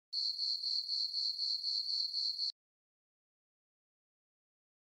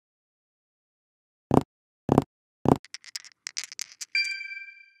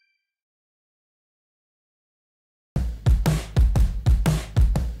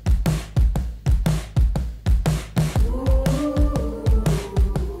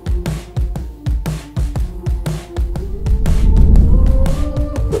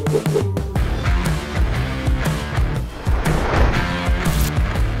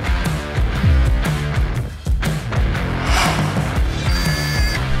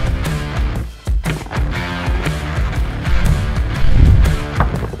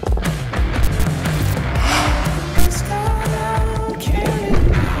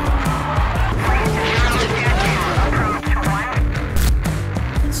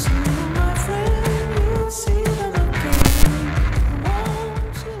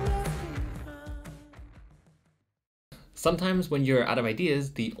Sometimes when you're out of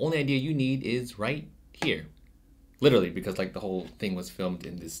ideas, the only idea you need is right here. Literally, because like the whole thing was filmed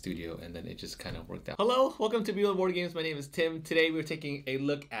in this studio and then it just kind of worked out. Hello, welcome to Beautiful Board Games. My name is Tim. Today we're taking a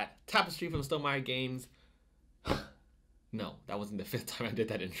look at Tapestry from Stonemaier Games. No, that wasn't the 5th time I did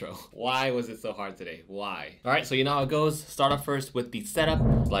that intro. Why was it so hard today? Why? All right, so you know how it goes. Start off first with the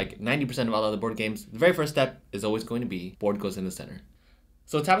setup. Like 90% of all other board games, the very first step is always going to be board goes in the center.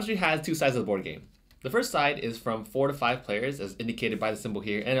 So Tapestry has two sides of the board game. The first side is from 4 to 5 players as indicated by the symbol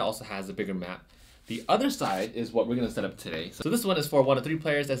here, and it also has a bigger map. The other side is what we're going to set up today. So this one is for 1 to 3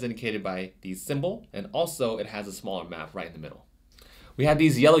 players as indicated by the symbol, and also it has a smaller map right in the middle. We have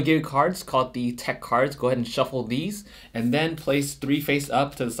these yellow gear cards called the tech cards. Go ahead and shuffle these and then place 3 face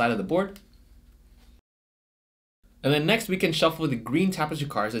up to the side of the board. And then next we can shuffle the green Tapestry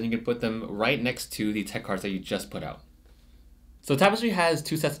cards and you can put them right next to the tech cards that you just put out. So Tapestry has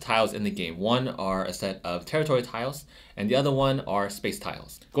 2 sets of tiles in the game. One are a set of territory tiles and the other one are space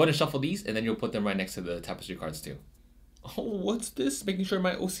tiles. Go ahead and shuffle these and then you'll put them right next to the Tapestry cards too. Oh, what's this? Making sure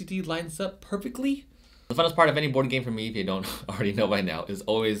my OCD lines up perfectly? The funnest part of any board game for me, if you don't already know by now, is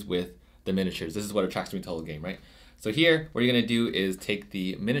always with the miniatures. This is what attracts me to the whole game, right? So here, what you're gonna do is take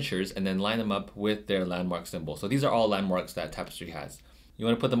the miniatures and then line them up with their landmark symbol. So these are all landmarks that Tapestry has. You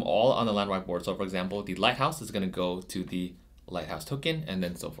wanna put them all on the landmark board. So for example, the lighthouse is gonna go to the lighthouse token and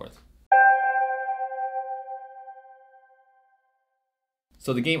then so forth.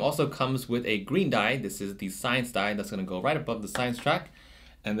 So the game also comes with a green die. This is the science die that's gonna go right above the science track.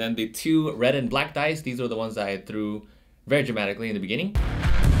 And then the 2 red and black dice, these are the ones that I threw very dramatically in the beginning.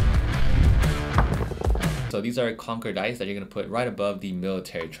 So these are conquer dice that you're gonna put right above the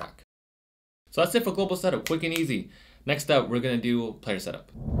military track. So that's it for global setup, quick and easy. Next up, we're gonna do player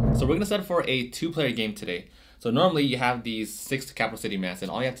setup. So we're gonna set up for a 2-player game today. So normally you have these 6 capital city mats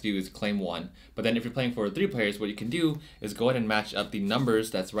and all you have to do is claim 1. But then if you're playing for 3 players, what you can do is go ahead and match up the numbers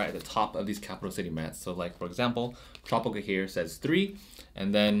that's right at the top of these capital city mats. So like for example, Tropical here says 3,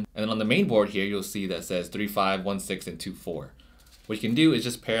 and then on the main board here, you'll see that says 3, 5, 1, 6, and 2, 4. What you can do is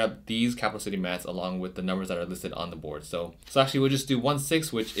just pair up these capital city mats along with the numbers that are listed on the board. So actually we'll just do 1,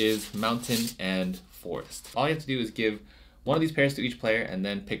 6, which is mountain and forest. All you have to do is give one of these pairs to each player and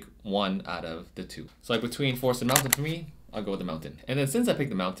then pick one out of the 2. So like between forest and mountain for me, I'll go with the mountain. And then since I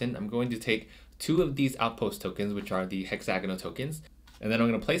picked the mountain, I'm going to take 2 of these outpost tokens, which are the hexagonal tokens, and then I'm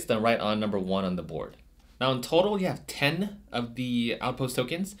going to place them right on number 1 on the board. Now in total, you have 10 of the outpost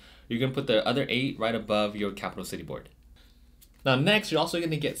tokens. You're going to put the other 8 right above your capital city board. Now next, you're also going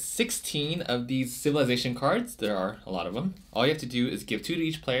to get 16 of these civilization cards. There are a lot of them. All you have to do is give 2 to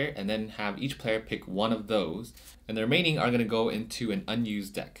each player and then have each player pick one of those. And the remaining are going to go into an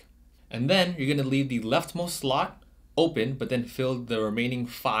unused deck. And then you're going to leave the leftmost slot open, but then fill the remaining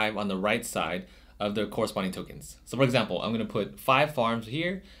 5 on the right side of the corresponding tokens. So for example, I'm going to put 5 farms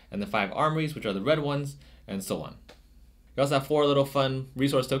here and the 5 armories, which are the red ones, and so on. You also have 4 little fun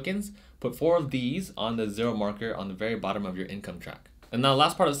resource tokens. Put 4 of these on the 0 marker on the very bottom of your income track. And now the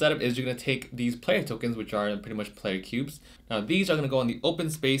last part of the setup is you're going to take these player tokens, which are pretty much player cubes. Now these are going to go on the open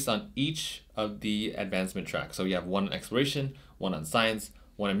space on each of the advancement tracks. So you have 1 on exploration, 1 on science,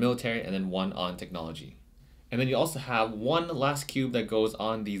 1 on military, and then 1 on technology. And then you also have 1 last cube that goes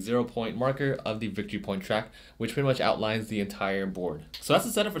on the 0 point marker of the victory point track, which pretty much outlines the entire board. So that's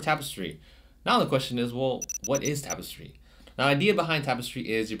the setup for Tapestry. Now the question is, well, what is Tapestry? Now, the idea behind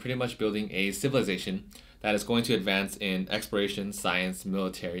Tapestry is you're pretty much building a civilization that is going to advance in exploration, science,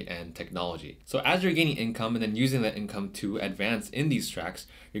 military, and technology. So as you're gaining income and then using that income to advance in these tracks,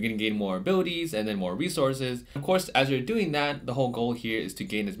 you're going to gain more abilities and then more resources. Of course, as you're doing that, the whole goal here is to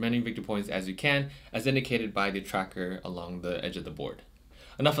gain as many victory points as you can, as indicated by the tracker along the edge of the board.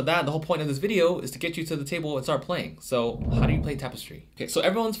 Enough of that, the whole point of this video is to get you to the table and start playing. So how do you play Tapestry? Okay, so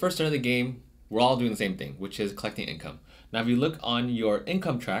everyone's first turn of the game, we're all doing the same thing, which is collecting income. Now, if you look on your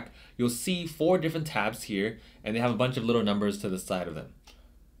income track, you'll see 4 different tabs here, and they have a bunch of little numbers to the side of them.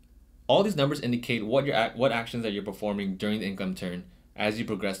 All these numbers indicate what actions that you're performing during the income turn as you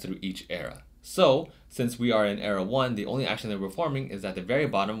progress through each era. So, since we are in Era 1, the only action that we're performing is at the very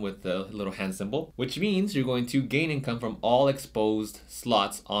bottom with the little hand symbol, which means you're going to gain income from all exposed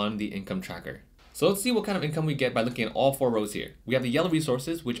slots on the income tracker. So let's see what kind of income we get by looking at all 4 rows here. We have the yellow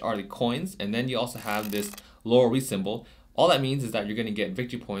resources, which are the coins, and then you also have this lower symbol. All that means is that you're going to get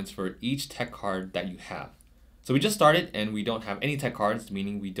victory points for each tech card that you have. So we just started and we don't have any tech cards,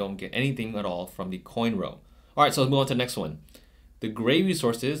 meaning we don't get anything at all from the coin row. All right, so let's move on to the next one. The gray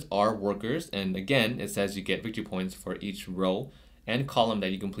resources are workers, and again, it says you get victory points for each row and column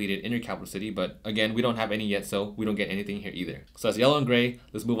that you completed in your capital city, but again, we don't have any yet, so we don't get anything here either. So that's yellow and gray.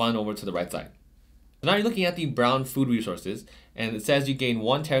 Let's move on over to the right side. So now you're looking at the brown food resources, and it says you gain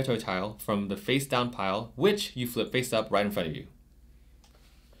 1 territory tile from the face down pile, which you flip face up right in front of you.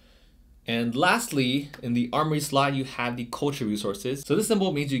 And lastly, in the armory slot, you have the culture resources. So this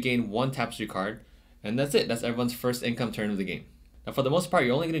symbol means you gain 1 tapestry card, and that's it. That's everyone's first income turn of the game. Now for the most part,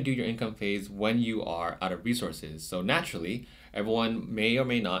 you're only going to do your income phase when you are out of resources. So naturally, everyone may or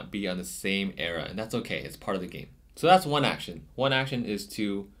may not be on the same era, and that's okay. It's part of the game. So that's one action. One action is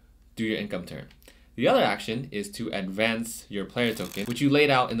to do your income turn. The other action is to advance your player token, which you laid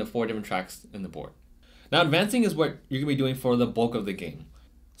out in the 4 different tracks in the board. Now advancing is what you're going to be doing for the bulk of the game.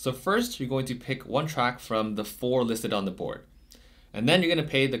 So first, you're going to pick 1 track from the 4 listed on the board. And then you're going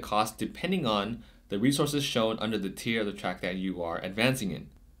to pay the cost depending on the resources shown under the tier of the track that you are advancing in.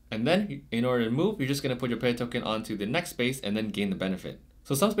 And then, in order to move, you're just going to put your player token onto the next space and then gain the benefit.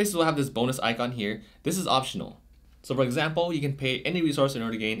 So some spaces will have this bonus icon here. This is optional. So for example, you can pay any resource in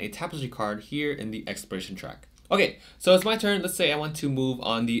order to gain a tapestry card here in the exploration track. Okay, so it's my turn. Let's say I want to move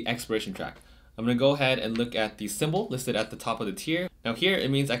on the exploration track. I'm going to go ahead and look at the symbol listed at the top of the tier. Now here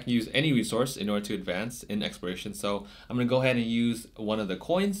it means I can use any resource in order to advance in exploration. So I'm going to go ahead and use one of the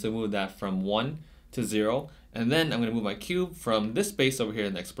coins to move that from 1 to 0. And then I'm going to move my cube from this space over here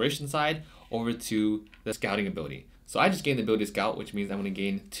in the exploration side over to the scouting ability. So I just gained the ability to scout, which means I'm going to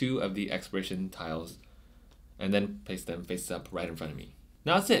gain 2 of the exploration tiles and then place them face up right in front of me.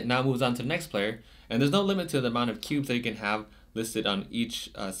 Now that's it. Now it moves on to the next player, and there's no limit to the amount of cubes that you can have listed on each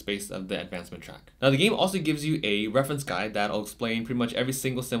space of the advancement track. Now the game also gives you a reference guide that'll explain pretty much every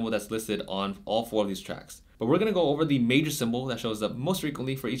single symbol that's listed on all 4 of these tracks. But we're going to go over the major symbol that shows up most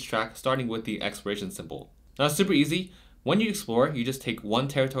frequently for each track, starting with the exploration symbol. Now it's super easy. When you explore, you just take 1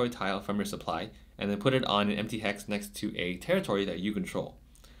 territory tile from your supply and then put it on an empty hex next to a territory that you control.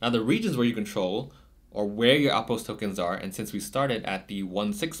 Now the regions where you control or where your outpost tokens are, and since we started at the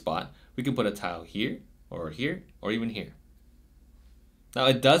 1-6 spot, we can put a tile here, or even here. Now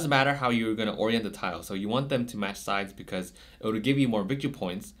it does matter how you're going to orient the tile, so you want them to match sides because it will give you more victory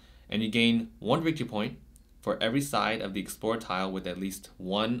points, and you gain 1 victory point for every side of the explore tile with at least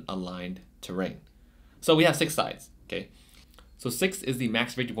 1 aligned terrain. So we have 6 sides, okay? So 6 is the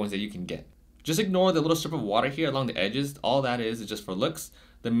max victory points that you can get. Just ignore the little strip of water here along the edges. All that is just for looks.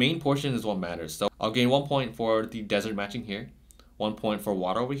 The main portion is what matters. So I'll gain 1 point for the desert matching here, 1 point for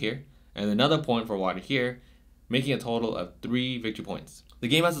water over here, and another point for water here, making a total of 3 victory points. The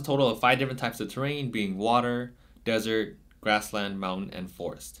game has a total of 5 different types of terrain, being water, desert, grassland, mountain, and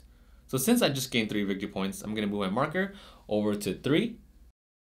forest. So since I just gained 3 victory points, I'm going to move my marker over to 3.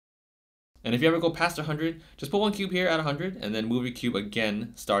 And if you ever go past 100, just put 1 cube here at 100, and then move your cube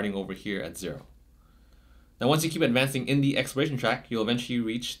again, starting over here at 0. Now once you keep advancing in the exploration track, you'll eventually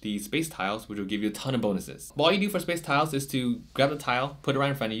reach the space tiles, which will give you a ton of bonuses. All you do for space tiles is to grab the tile, put it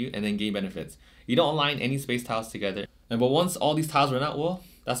right in front of you, and then gain benefits. You don't align any space tiles together. But once all these tiles run out, well,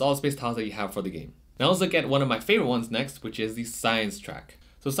 that's all the space tiles that you have for the game. Now let's look at one of my favorite ones next, which is the science track.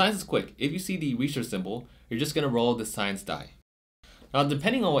 So science is quick. If you see the research symbol, you're just going to roll the science die. Now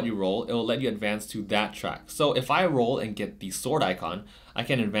depending on what you roll, it will let you advance to that track. So if I roll and get the sword icon, I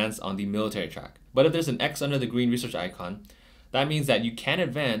can advance on the military track. But if there's an X under the green research icon, that means that you can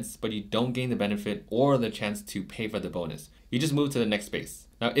advance, but you don't gain the benefit or the chance to pay for the bonus. You just move to the next space.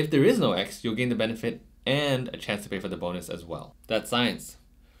 Now if there is no X, you'll gain the benefit and a chance to pay for the bonus as well. That's science.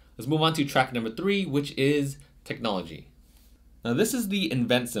 Let's move on to track number 3, which is technology. Now this is the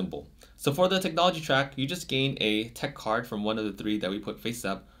invent symbol. So for the technology track, you just gain a tech card from one of the 3 that we put face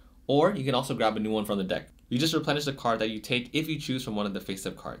up, or you can also grab a new one from the deck. You just replenish the card that you take if you choose from one of the face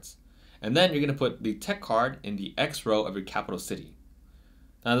up cards. And then you're going to put the tech card in the X row of your capital city.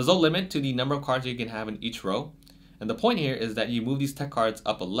 Now there's no limit to the number of cards you can have in each row. And the point here is that you move these tech cards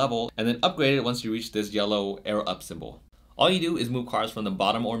up a level and then upgrade it once you reach this yellow arrow up symbol. All you do is move cards from the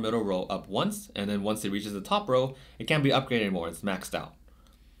bottom or middle row up once, and then once it reaches the top row, it can't be upgraded more, it's maxed out.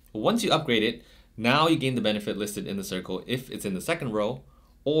 But once you upgrade it, now you gain the benefit listed in the circle if it's in the second row,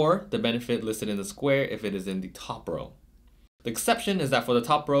 or the benefit listed in the square if it is in the top row. The exception is that for the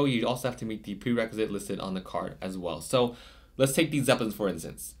top row, you also have to meet the prerequisite listed on the card as well. So let's take these Zeppelins for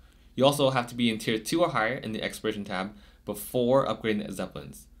instance. You also have to be in tier 2 or higher in the exploration tab before upgrading the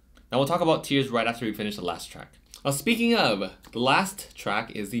Zeppelins. Now we'll talk about tiers right after we finish the last track. Now speaking of, the last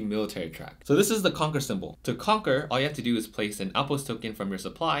track is the military track. So this is the conquer symbol. To conquer, all you have to do is place an outpost token from your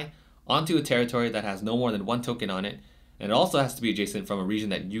supply onto a territory that has no more than 1 token on it, and it also has to be adjacent from a region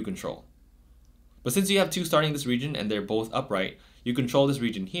that you control. But since you have 2 starting this region and they're both upright, you control this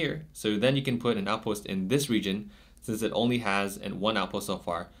region here, so then you can put an outpost in this region since it only has 1 outpost so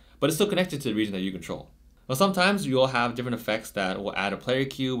far, but it's still connected to the region that you control. Now sometimes you'll have different effects that will add a player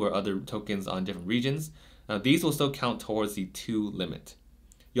cube or other tokens on different regions. Now these will still count towards the 2 limit.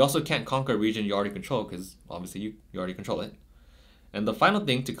 You also can't conquer a region you already control because obviously you already control it. And the final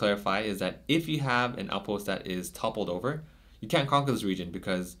thing to clarify is that if you have an outpost that is toppled over, you can't conquer this region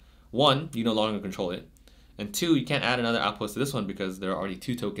because 1, you no longer control it, and 2, you can't add another outpost to this one because there are already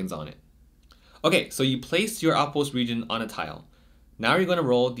 2 tokens on it. Okay, so you place your outpost region on a tile. Now you're going to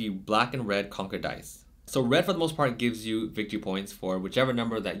roll the black and red conquer dice. So red for the most part gives you victory points for whichever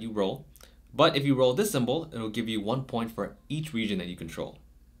number that you roll, but if you roll this symbol, it will give you 1 point for each region that you control.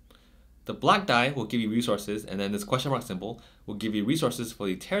 The black die will give you resources, and then this question mark symbol will give you resources for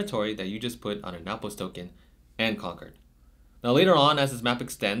the territory that you just put on an outpost token and conquered. Now later on, as this map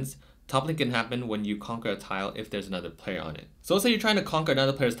extends, toppling can happen when you conquer a tile if there's another player on it. So let's say you're trying to conquer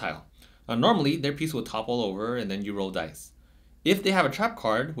another player's tile. Now normally, their piece will topple over and then you roll dice. If they have a trap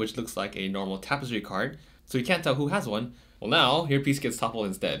card, which looks like a normal Tapestry card, so you can't tell who has one, well now, your piece gets toppled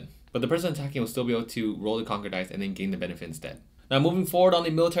instead. But the person attacking will still be able to roll the conquer dice and then gain the benefit instead. Now moving forward on the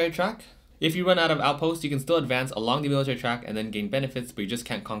military track, if you run out of outposts, you can still advance along the military track and then gain benefits, but you just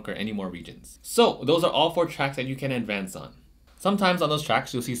can't conquer any more regions. So those are all 4 tracks that you can advance on. Sometimes on those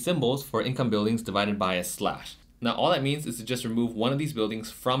tracks, you'll see symbols for income buildings divided by a slash. Now all that means is to just remove one of these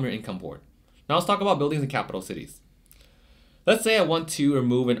buildings from your income board. Now let's talk about buildings in capital cities. Let's say I want to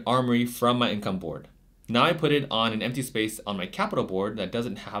remove an armory from my income board. Now I put it on an empty space on my capital board that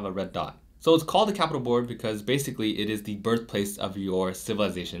doesn't have a red dot. So it's called the capital board because basically it is the birthplace of your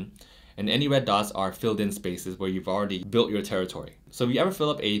civilization, and any red dots are filled in spaces where you've already built your territory. So if you ever fill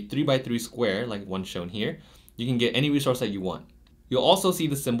up a 3x3 square like one shown here, you can get any resource that you want. You'll also see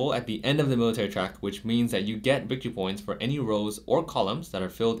the symbol at the end of the military track, which means that you get victory points for any rows or columns that are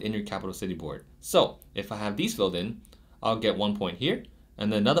filled in your capital city board. So if I have these filled in, I'll get 1 point here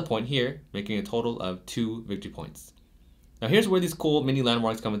and then another point here, making a total of 2 victory points. Now here's where these cool mini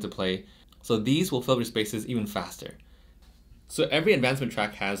landmarks come into play. So these will fill your spaces even faster. So every advancement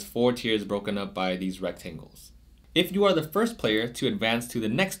track has 4 tiers broken up by these rectangles. If you are the first player to advance to the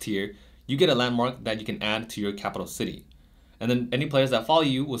next tier, you get a landmark that you can add to your capital city. And then any players that follow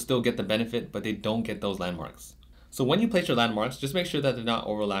you will still get the benefit, but they don't get those landmarks. So when you place your landmarks, just make sure that they're not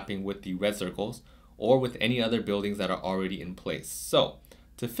overlapping with the red circles or with any other buildings that are already in place. So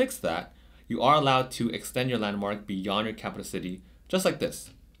to fix that, you are allowed to extend your landmark beyond your capital city, just like this.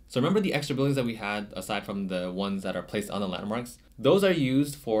 So remember the extra buildings that we had aside from the ones that are placed on the landmarks? Those are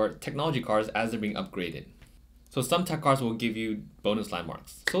used for technology cards as they're being upgraded. So some tech cards will give you bonus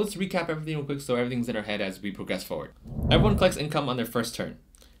landmarks. So let's recap everything real quick so everything's in our head as we progress forward. Everyone collects income on their first turn,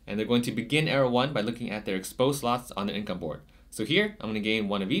 and they're going to begin Era 1 by looking at their exposed slots on their income board. So here, I'm going to gain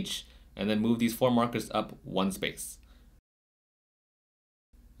 1 of each, and then move these 4 markers up 1 space.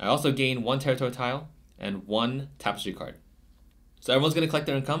 I also gain 1 territory tile and 1 tapestry card. So everyone's going to collect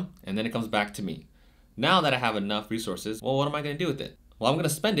their income, and then it comes back to me. Now that I have enough resources, well, what am I going to do with it? Well, I'm going to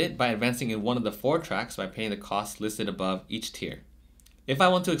spend it by advancing in one of the 4 tracks by paying the costs listed above each tier. If I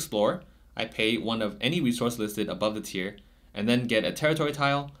want to explore, I pay 1 of any resource listed above the tier, and then get a territory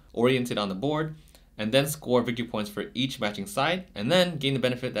tile oriented on the board, and then score victory points for each matching side, and then gain the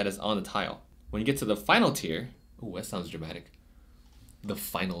benefit that is on the tile. When you get to the final tier, ooh, that sounds dramatic. The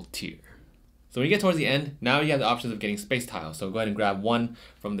final tier. So when you get towards the end, now you have the options of getting space tiles. So go ahead and grab 1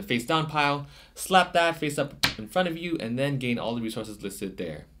 from the face down pile, slap that face up in front of you, and then gain all the resources listed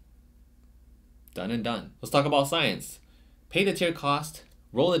there. Done and done. Let's talk about science. Pay the tier cost,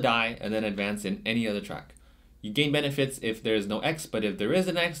 roll a die, and then advance in any other track. You gain benefits if there is no X, but if there is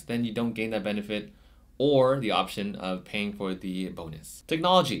an X, then you don't gain that benefit, or the option of paying for the bonus.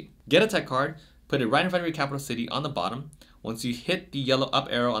 Technology. Get a tech card, put it right in front of your capital city on the bottom. Once you hit the yellow up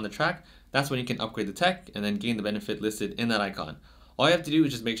arrow on the track, that's when you can upgrade the tech and then gain the benefit listed in that icon. All you have to do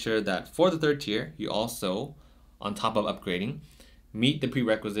is just make sure that for the 3rd tier, you also, on top of upgrading, meet the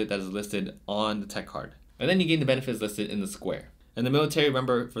prerequisite that is listed on the tech card. And then you gain the benefits listed in the square. In the military,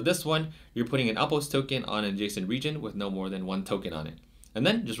 remember for this one, you're putting an outpost token on an adjacent region with no more than 1 token on it. And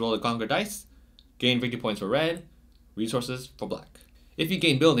then just roll the conquer dice, gain victory points for red, resources for black. If you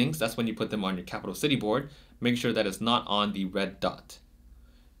gain buildings, that's when you put them on your capital city board. Make sure that it's not on the red dot.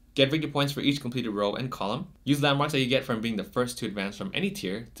 Get victory points for each completed row and column. Use landmarks that you get from being the first to advance from any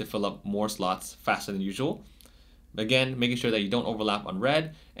tier to fill up more slots faster than usual. Again, making sure that you don't overlap on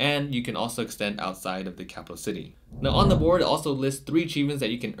red, and you can also extend outside of the capital city. Now on the board, it also lists 3 achievements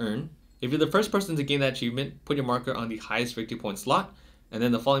that you can earn. If you're the first person to gain that achievement, put your marker on the highest victory point slot, and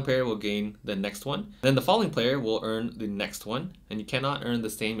then the following player will gain the next one. Then the following player will earn the next one, and you cannot earn the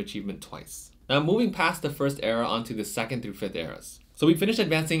same achievement twice. Now moving past the first era onto the 2nd through 5th eras. So we finished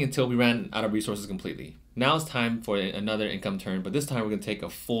advancing until we ran out of resources completely. Now it's time for another income turn, but this time we're going to take a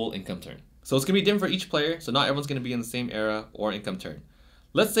full income turn. So it's going to be different for each player, so not everyone's going to be in the same era or income turn.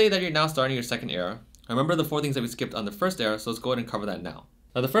 Let's say that you're now starting your second era. Remember the 4 things that we skipped on the first era, so let's go ahead and cover that now.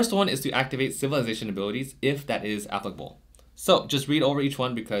 Now the first one is to activate civilization abilities if that is applicable. So just read over each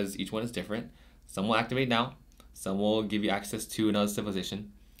one because each one is different. Some will activate now, some will give you access to another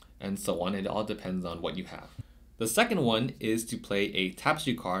civilization, and so on. It all depends on what you have. The second one is to play a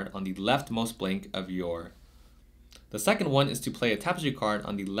Tapestry card on the leftmost blank of your... The second one is to play a Tapestry card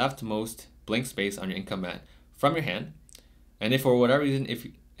on the leftmost blank space on your income mat from your hand. And if for whatever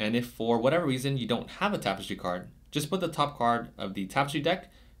reason you don't have a Tapestry card, just put the top card of the Tapestry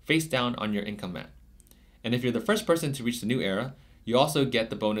deck face down on your income mat. And if you're the first person to reach the new era, you also get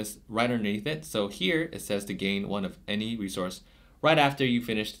the bonus right underneath it. So here it says to gain 1 of any resource right after you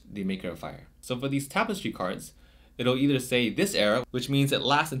finished the Maker of Fire. So for these Tapestry cards, it'll either say this era, which means it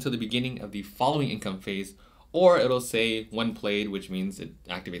lasts until the beginning of the following income phase, or it'll say when played, which means it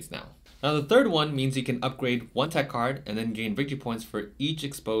activates now. Now the third one means you can upgrade 1 tech card and then gain victory points for each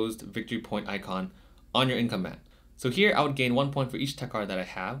exposed victory point icon on your income mat. So here I would gain 1 point for each tech card that I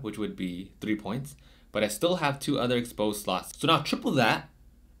have, which would be 3 points, but I still have 2 other exposed slots. So now triple that,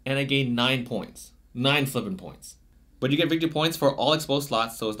 and I gain 9 points. 9 flipping points. But you get victory points for all exposed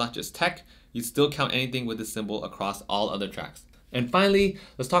slots, so it's not just tech, you still count anything with this symbol across all other tracks. And finally,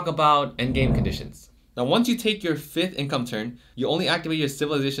 let's talk about endgame conditions. Now once you take your 5th income turn, you only activate your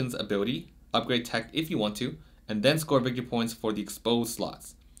civilization's ability, upgrade tech if you want to, and then score victory points for the exposed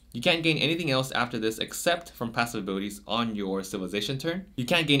slots. You can't gain anything else after this except from passive abilities on your civilization turn. You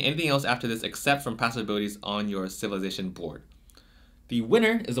can't gain anything else after this except from passive abilities on your civilization board. The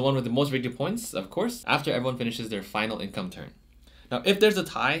winner is the one with the most victory points, of course, after everyone finishes their final income turn. Now if there's a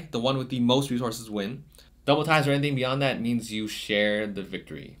tie, the one with the most resources win. Double ties or anything beyond that means you share the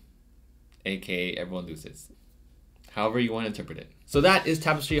victory, aka everyone loses. However you want to interpret it. So that is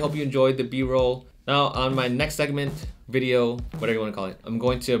Tapestry. Hope you enjoyed the B-roll. Now on my next segment, video, whatever you want to call it, I'm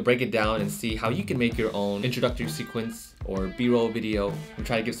going to break it down and see how you can make your own introductory sequence or B-roll video and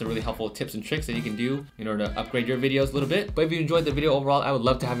try to give some really helpful tips and tricks that you can do in order to upgrade your videos a little bit. But if you enjoyed the video overall, I would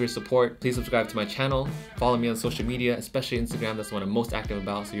love to have your support. Please subscribe to my channel, follow me on social media, especially Instagram. That's the one I'm most active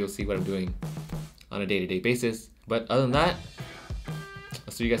about, so you'll see what I'm doing on a day-to-day basis. But other than that,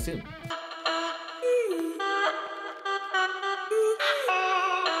 I'll see you guys soon.